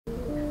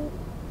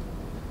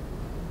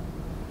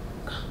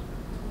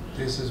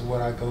This is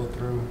what I go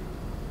through.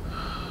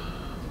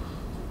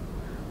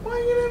 Why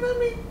you didn't let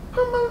me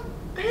put my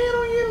hand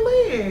on your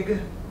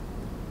leg?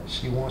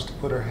 She wants to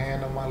put her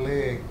hand on my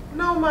leg.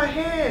 No, my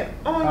head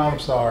on I'm your...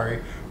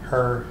 sorry,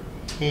 her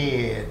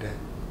head.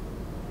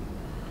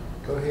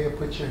 Go ahead,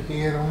 put your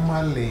head on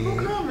my leg.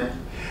 I'm coming.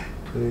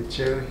 Put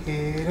your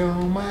head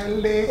on my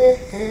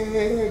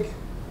leg.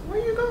 Where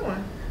you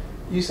going?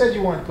 You said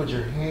you wanted to put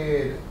your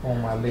head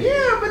on my leg.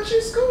 Yeah, but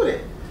you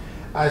scooted.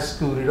 I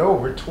scooted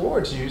over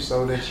towards you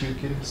so that you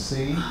can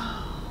see.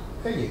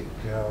 There you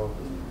go.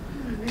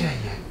 There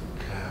you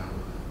go.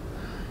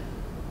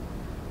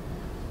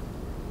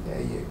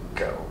 There you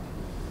go.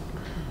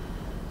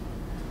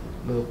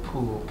 Little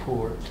pool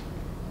port.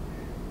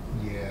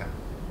 Yeah.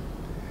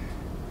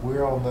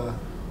 We're on the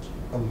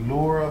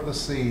Allure of the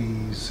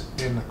Seas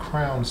in the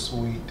Crown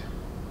Suite.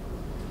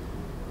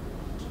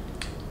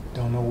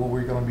 Don't know what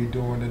we're going to be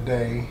doing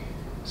today,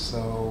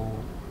 so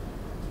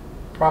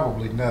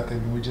probably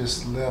nothing. We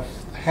just left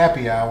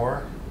happy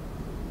hour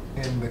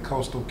in the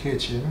Coastal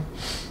Kitchen.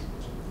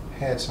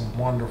 Had some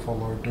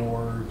wonderful hors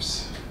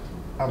d'oeuvres.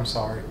 I'm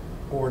sorry,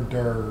 hors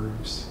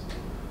d'oeuvres.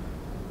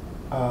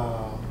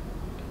 I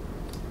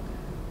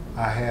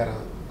had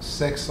a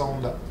sex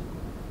on the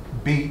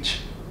beach,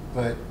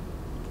 but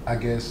I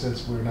guess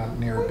since we're not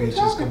near a beach,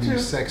 it's going to be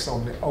sex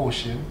on the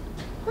ocean.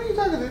 Who are you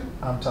talking to?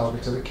 I'm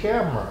talking to the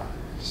camera.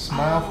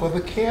 Smile for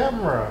the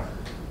camera.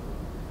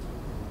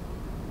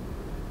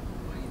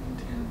 Why you didn't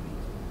tell me?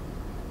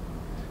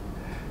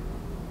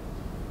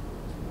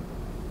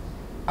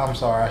 I'm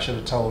sorry, I should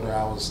have told her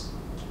I was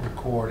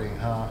recording,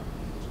 huh?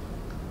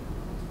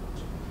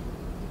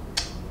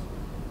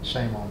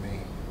 Shame on me.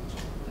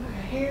 My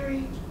hair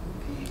ain't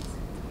fixed.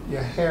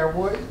 Your hair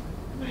what?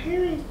 My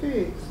hair ain't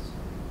fixed.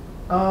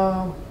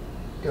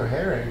 Your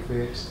hair ain't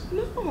fixed.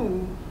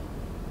 No.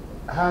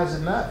 How is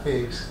it not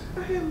fixed?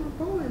 I had my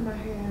bow in my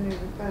hair and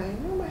everything.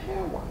 You know, my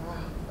hair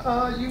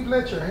wild. You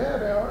let your hair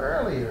down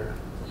earlier.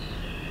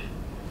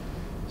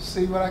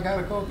 See what I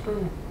gotta go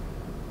through?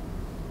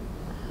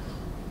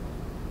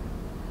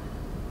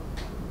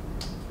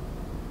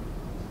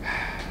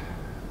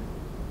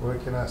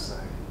 What can I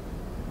say?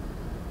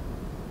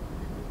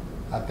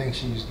 I think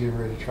she's getting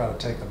ready to try to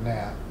take a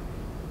nap.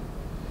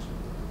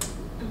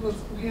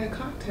 We had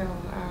cocktail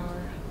hour.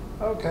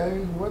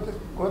 Okay, what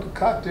the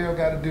cocktail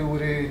got to do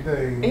with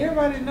anything?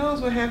 Everybody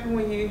knows what happens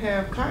when you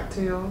have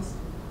cocktails.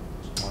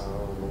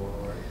 Oh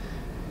Lord!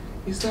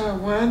 You start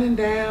winding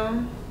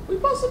down. We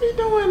supposed to be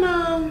doing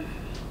what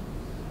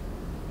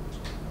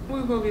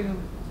we supposed to be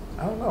doing?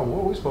 I don't know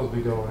what we supposed to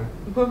be doing.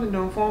 We supposed to be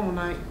doing formal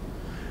night.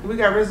 We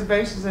got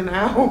reservations in an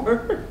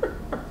hour.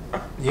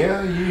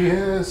 Yeah, you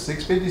have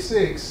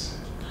 6:56.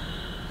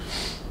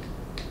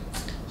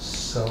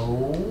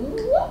 So,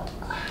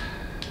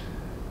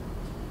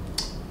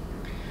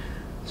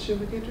 should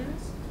we get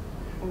dressed,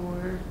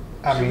 or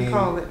I should mean, we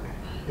call it?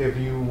 if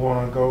you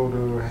want to go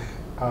to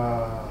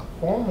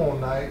formal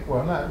night,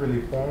 well, not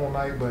really formal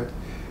night, but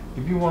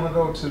if you want to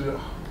go to the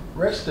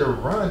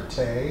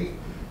restaurante,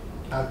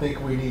 I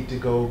think we need to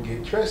go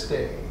get dressed.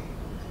 Okay.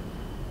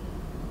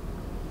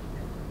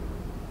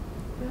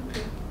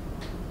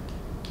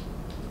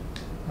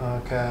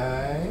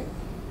 Okay.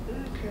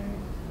 Okay.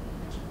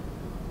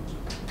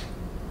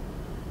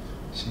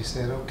 She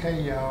said,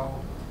 okay,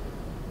 y'all.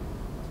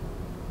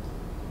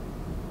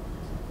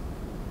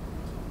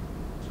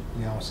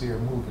 You don't see her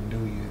moving,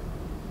 do you?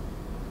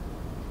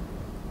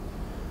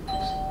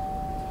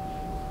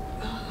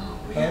 Oh,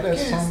 we Oh, have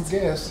that's some guests.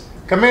 guest.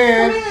 Come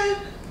in. Come in.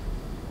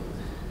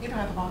 You don't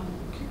have to bother.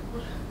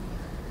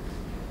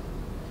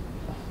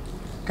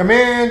 Come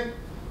in.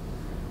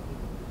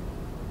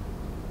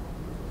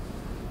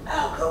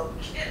 I'll go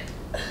get it.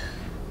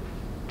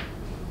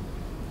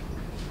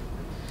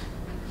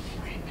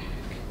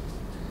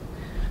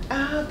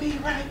 I'll be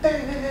right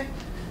back.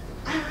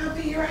 I'll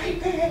be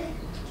right back.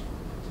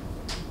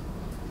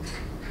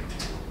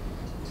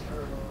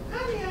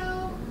 Hi,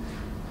 y'all.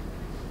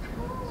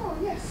 Oh,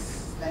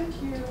 yes.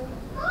 Thank you.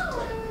 All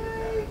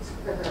right.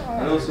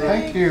 Hello, sir.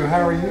 Thank you.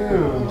 How are you?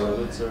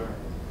 Good, sir.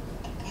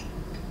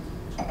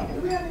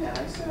 Do we have any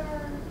ice in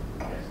our...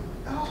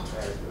 Oh,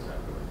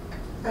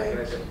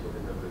 thank you.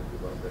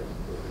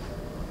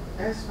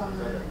 That's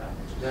fine.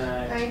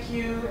 Thank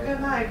you.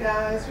 Good night,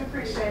 guys. We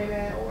appreciate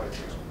it.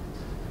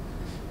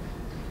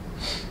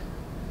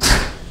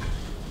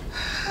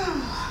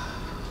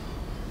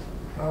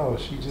 Oh,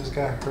 she just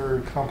got her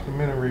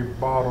complimentary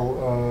bottle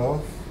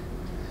of,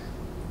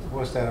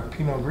 what's that, a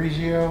Pinot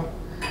Grigio?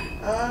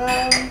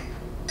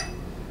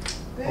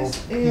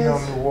 This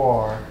Pinot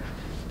Noir.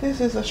 This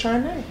is a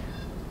Chardonnay.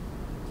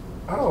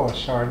 Oh, a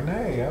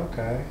Chardonnay,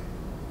 okay.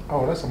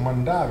 Oh, that's a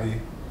Mondavi.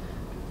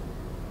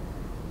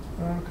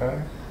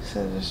 Okay.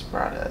 So just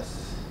brought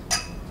us.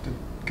 The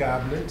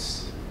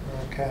goblets,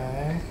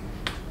 okay.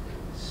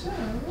 So,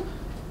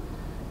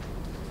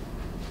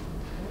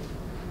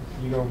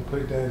 You gonna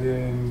put that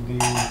in the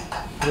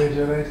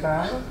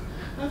refrigerator?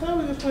 I thought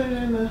we could put it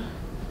in the...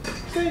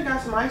 Say you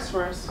got some ice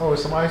for us. Oh,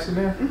 is some ice in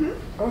there?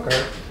 Mm-hmm.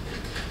 Okay.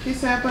 He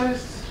said, but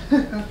it's...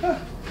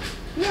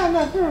 No, I'm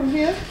not through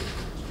here.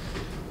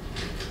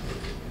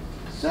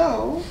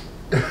 So.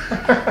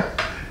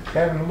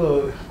 Having a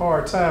little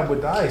hard time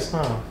with the ice,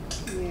 huh?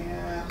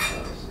 Yeah.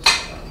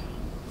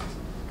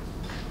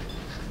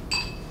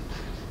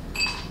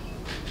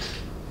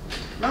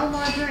 No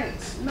more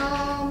drinks.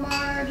 No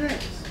more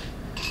drinks.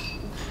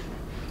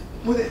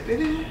 Would it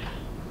fit in?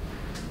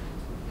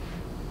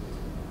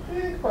 Yeah,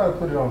 you could probably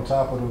put it on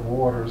top of the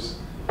waters.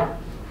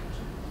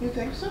 You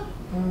think so?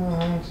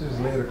 Just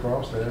lay it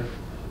across there.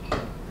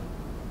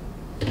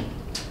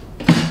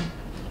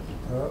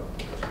 Up.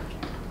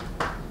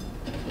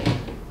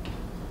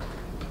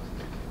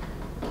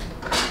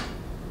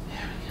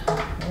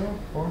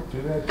 Or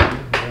do that too.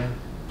 Yeah.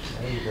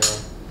 There you go.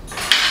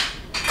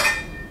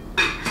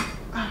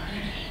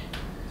 Alright.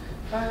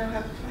 I don't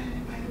have to fight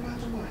anybody about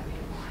the wine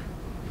anymore.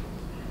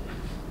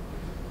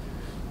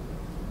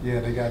 Yeah,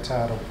 they got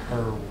tired of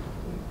her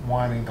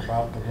whining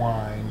about the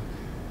wine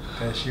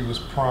that she was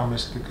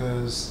promised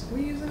because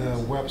the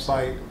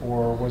website,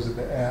 or was it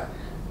the app?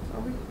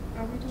 Are we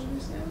doing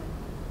this now?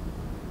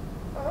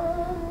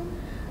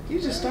 You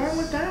just started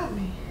without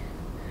me.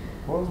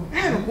 Well, I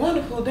had a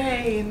wonderful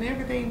day and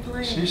everything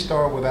planned. She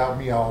started without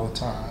me all the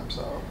time,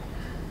 so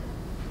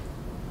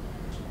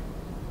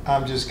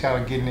I'm just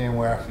kind of getting in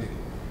where I fit in.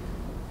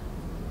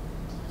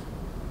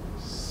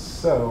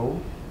 So,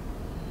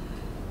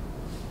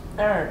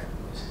 all right.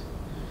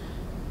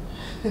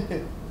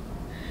 This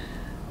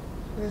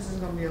is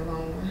gonna be a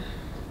long one.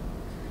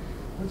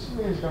 What you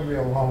mean it's gonna be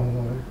a long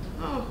one?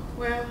 Oh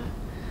well,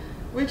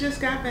 we just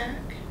got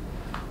back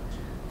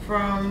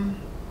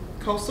from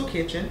Coastal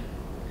Kitchen.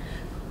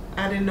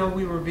 I didn't know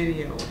we were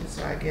videoing,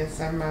 so I guess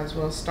I might as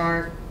well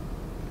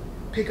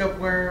pick up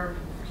where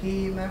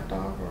he left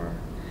off, or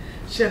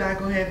should I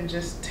go ahead and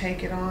just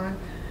take it on?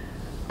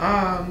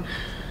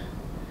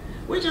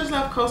 We just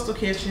left Coastal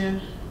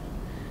Kitchen,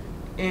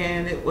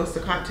 and it was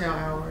the cocktail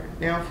hour.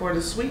 Now for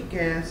the sweet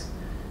guests,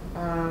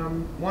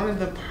 one of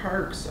the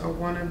perks, or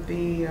one of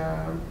the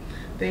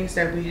things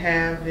that we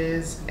have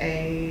is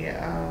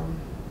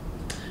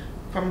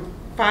from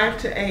 5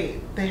 to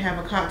 8, they have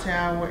a cocktail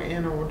hour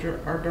and hors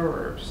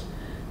d'oeuvres.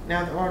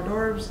 Now the hors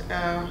d'oeuvres,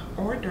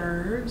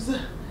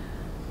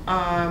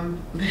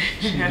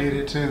 she did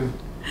it too.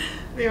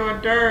 The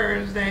hors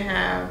d'oeuvres they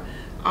have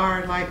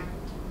are like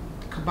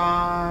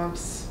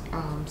kebabs,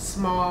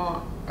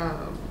 small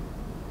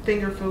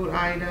finger food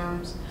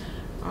items.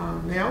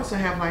 They also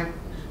have like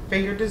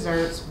finger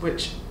desserts,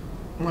 which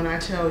when I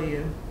tell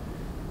you,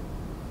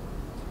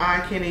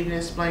 I can't even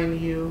explain to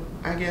you.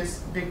 I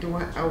guess Victor,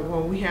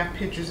 well, we have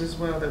pictures as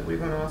well that we're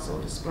going to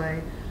also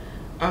display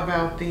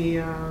about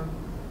the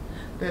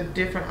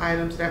different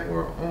items that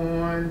were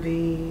on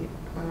the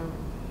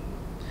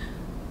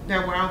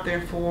that were out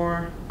there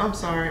for. I'm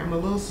sorry, I'm a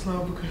little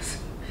slow because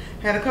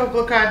had a couple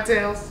of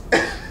cocktails.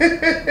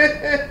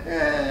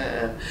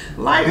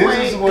 Lightweight.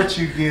 This is what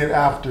you get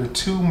after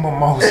 2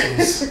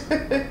 mimosas.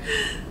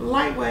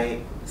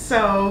 Lightweight.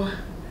 So,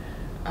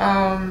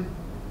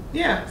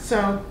 yeah.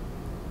 So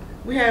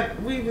we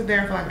were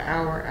there for like an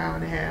hour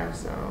and a half.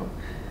 So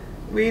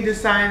we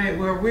decided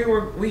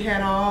we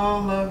had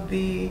all of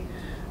the.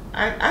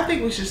 I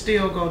think we should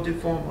still go do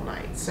formal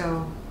night.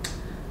 So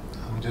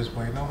I'm just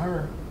waiting on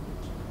her.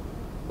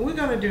 We're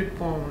gonna do the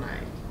formal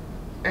night,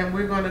 and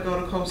we're gonna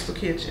go to Coastal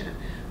Kitchen.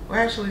 Well,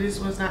 actually, this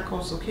was not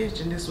Coastal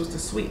Kitchen. This was the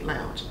Sweet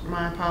Lounge.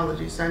 My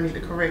apologies. I need a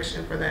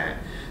correction for that.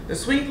 The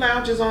Sweet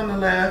Lounge is on the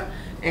left,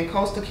 and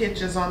Coastal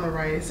Kitchen is on the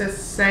right. It's the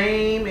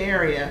same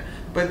area,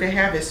 but they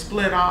have it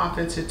split off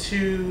into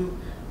 2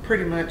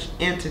 pretty much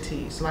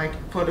entities. Like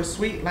for the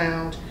Sweet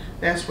Lounge,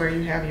 that's where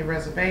you have your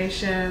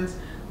reservations.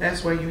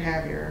 That's where you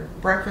have your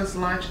breakfast,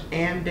 lunch,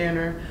 and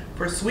dinner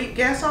for suite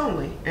guests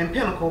only and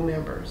Pinnacle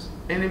members.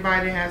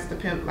 Anybody has the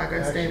like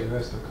I said.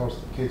 That's the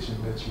Coastal Kitchen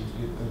that you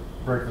get the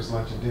breakfast,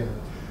 lunch, and dinner.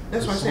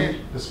 That's what I said.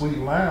 The Sweet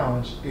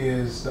Lounge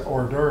is the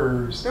hors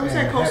d'oeuvres. That was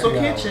that Coastal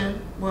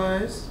Kitchen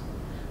was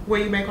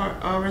where you make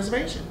our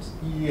reservations.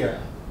 Yeah.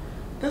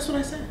 That's what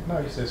I said. No,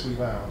 you said Sweet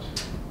Lounge.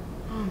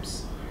 I'm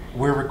sorry.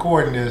 We're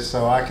recording this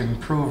so I can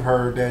prove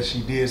her that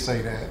she did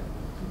say that.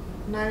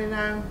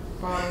 99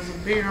 bottles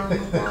of beer on the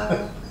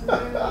wall.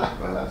 99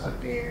 bottles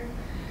of beer.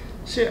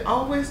 Should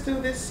always do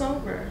this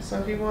sober. So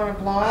if you want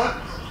to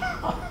vlog,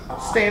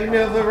 stay in the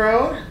middle of the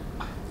road.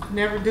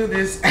 Never do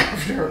this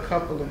after a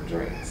couple of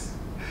drinks.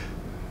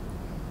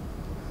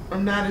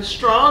 I'm not as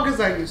strong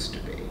as I used to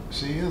be.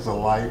 She is a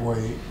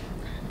lightweight.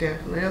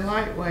 Definitely a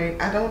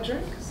lightweight. I don't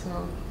drink,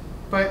 so.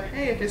 But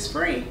hey, if it's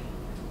free,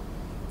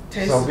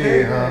 tastes so be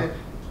very it, huh? good.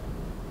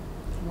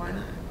 Why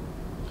not?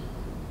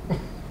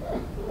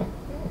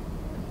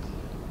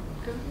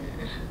 Go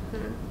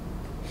ahead.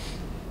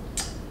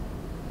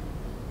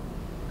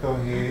 Go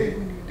ahead. I think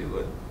we need to do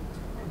it.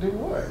 Do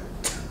what?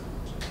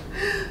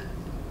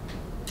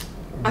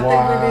 I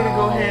think we need to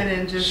go ahead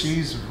and just.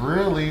 She's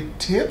really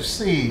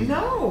tipsy.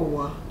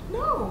 No,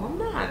 I'm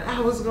not.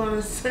 I was going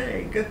to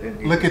say.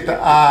 Look at the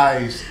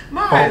eyes.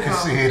 My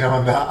Focus eyes in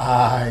on the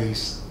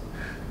eyes.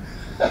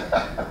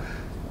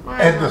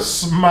 And the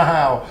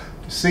smile.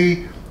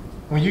 See,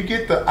 when you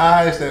get the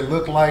eyes that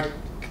look like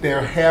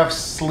they're half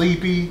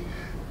sleepy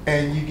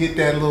and you get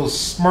that little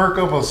smirk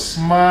of a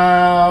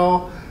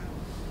smile,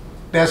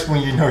 that's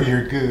when you know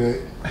you're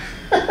good.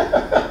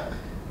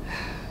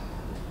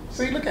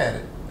 See, look at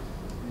it.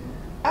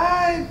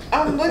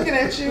 I'm looking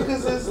at you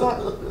because it's like,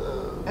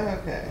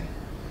 okay.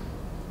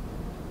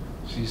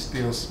 She's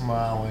still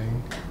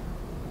smiling.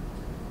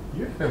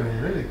 You're feeling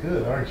really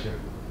good, aren't you?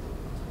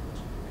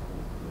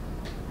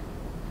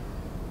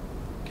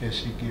 Guess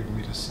she giving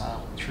me the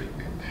silent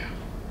treatment now.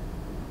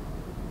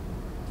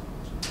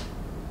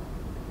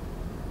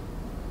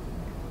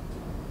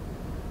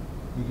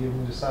 You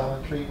giving me the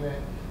silent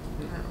treatment?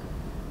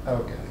 No.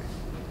 Okay.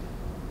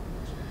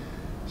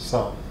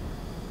 So,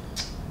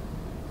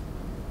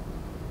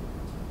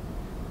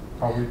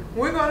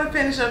 we're going to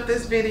finish up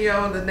this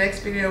video. The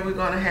next video we're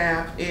going to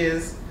have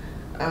is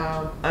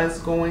us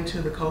going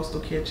to the Coastal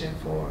Kitchen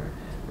for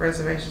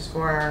reservations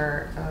for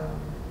our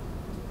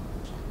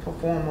for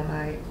formal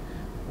night.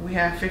 We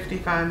have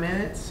 55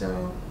 minutes,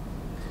 so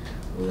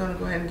we're going to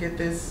go ahead and get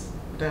this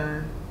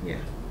done. Yeah,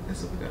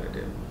 that's what we're going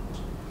to do.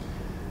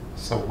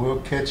 So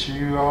we'll catch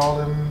you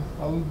all in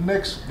the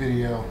next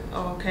video.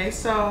 Okay,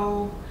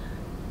 so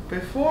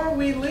before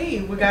we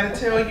leave, we got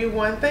to tell you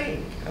one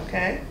thing,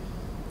 okay?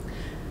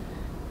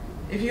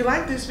 If you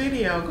like this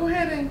video, go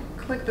ahead and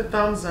click the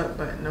thumbs up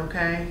button,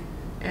 okay?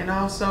 And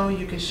also,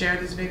 you can share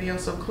this video,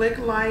 so click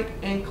like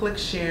and click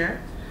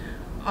share.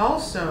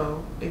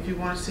 Also, if you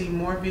want to see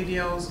more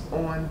videos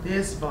on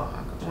this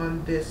vlog,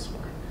 on this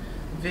one,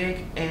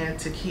 Vic and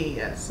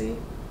Takia. See,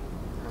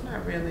 I'm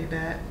not really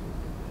that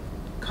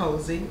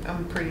cozy.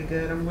 I'm pretty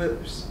good. I'm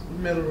with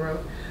middle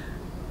row.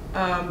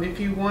 If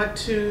you want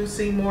to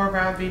see more of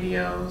our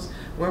videos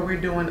where we're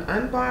doing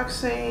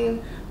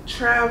unboxing,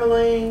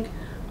 traveling,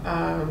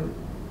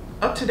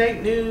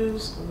 up-to-date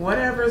news,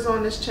 whatever is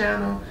on this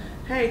channel,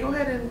 hey, go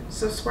ahead and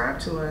subscribe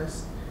to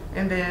us,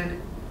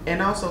 and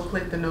also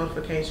click the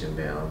notification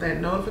bell. That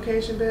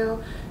notification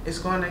bell is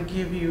going to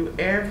give you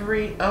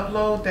every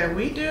upload that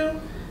we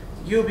do.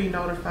 You'll be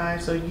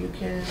notified so you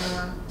can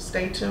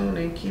stay tuned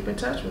and keep in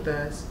touch with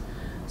us.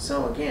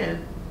 So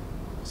again,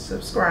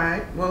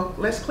 subscribe. Well,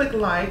 let's click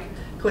like,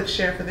 click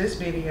share for this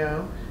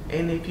video,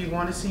 and if you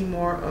want to see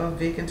more of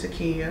Vic and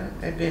Takia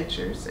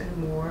adventures and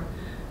more,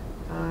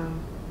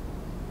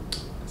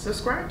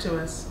 subscribe to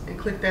us and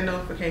click that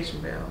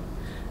notification bell.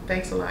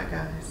 Thanks a lot,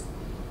 guys.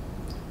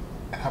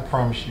 I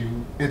promise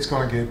you, it's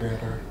gonna get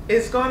better.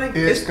 It's gonna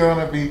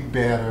be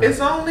better. It's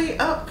only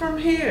up from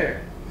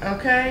here,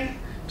 okay?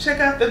 Check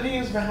out the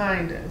views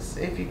behind us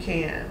if you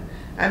can.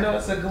 I know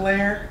it's a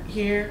glare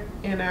here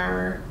in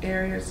our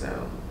area,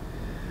 so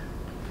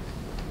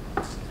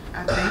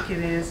I think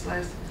it is.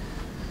 Let's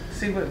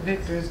see what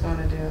Victor is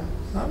gonna do.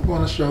 I'm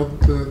gonna show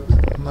the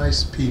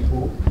nice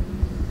people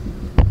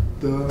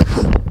the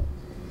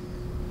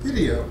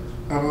video.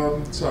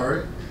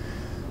 Sorry,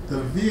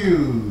 the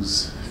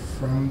views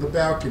from the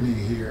balcony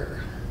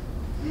here.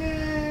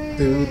 Yay!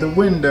 Through the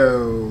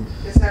window.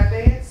 It's our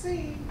day at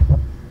sea.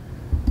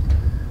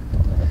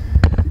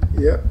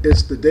 Yep,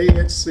 it's the day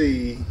at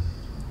sea.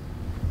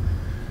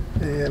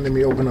 And let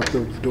me open up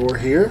the door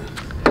here.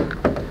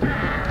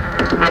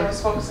 I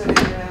was focusing it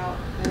out.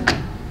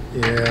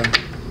 Yeah.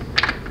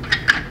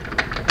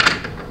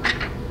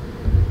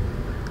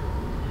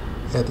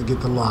 Had to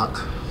get the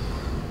lock.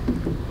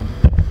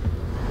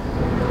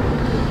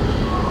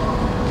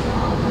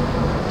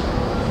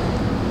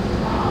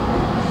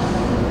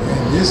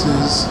 And this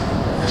is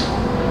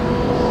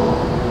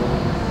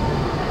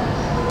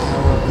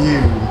our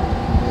view.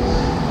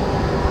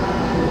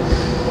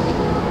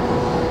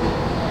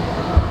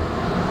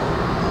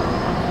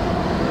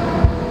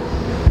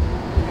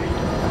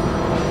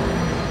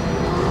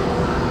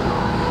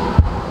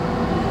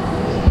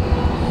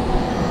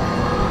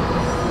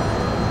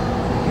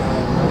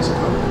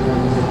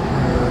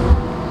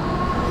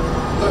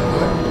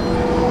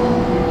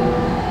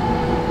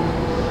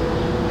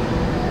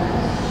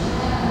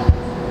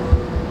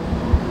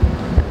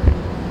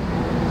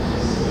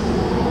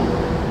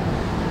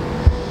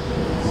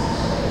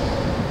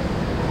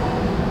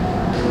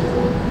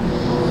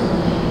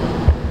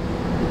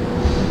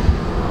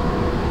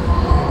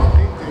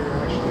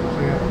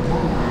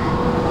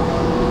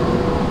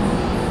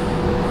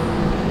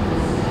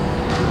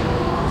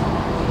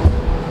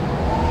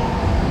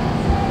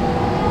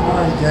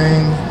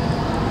 Gang,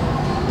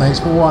 thanks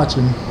for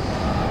watching.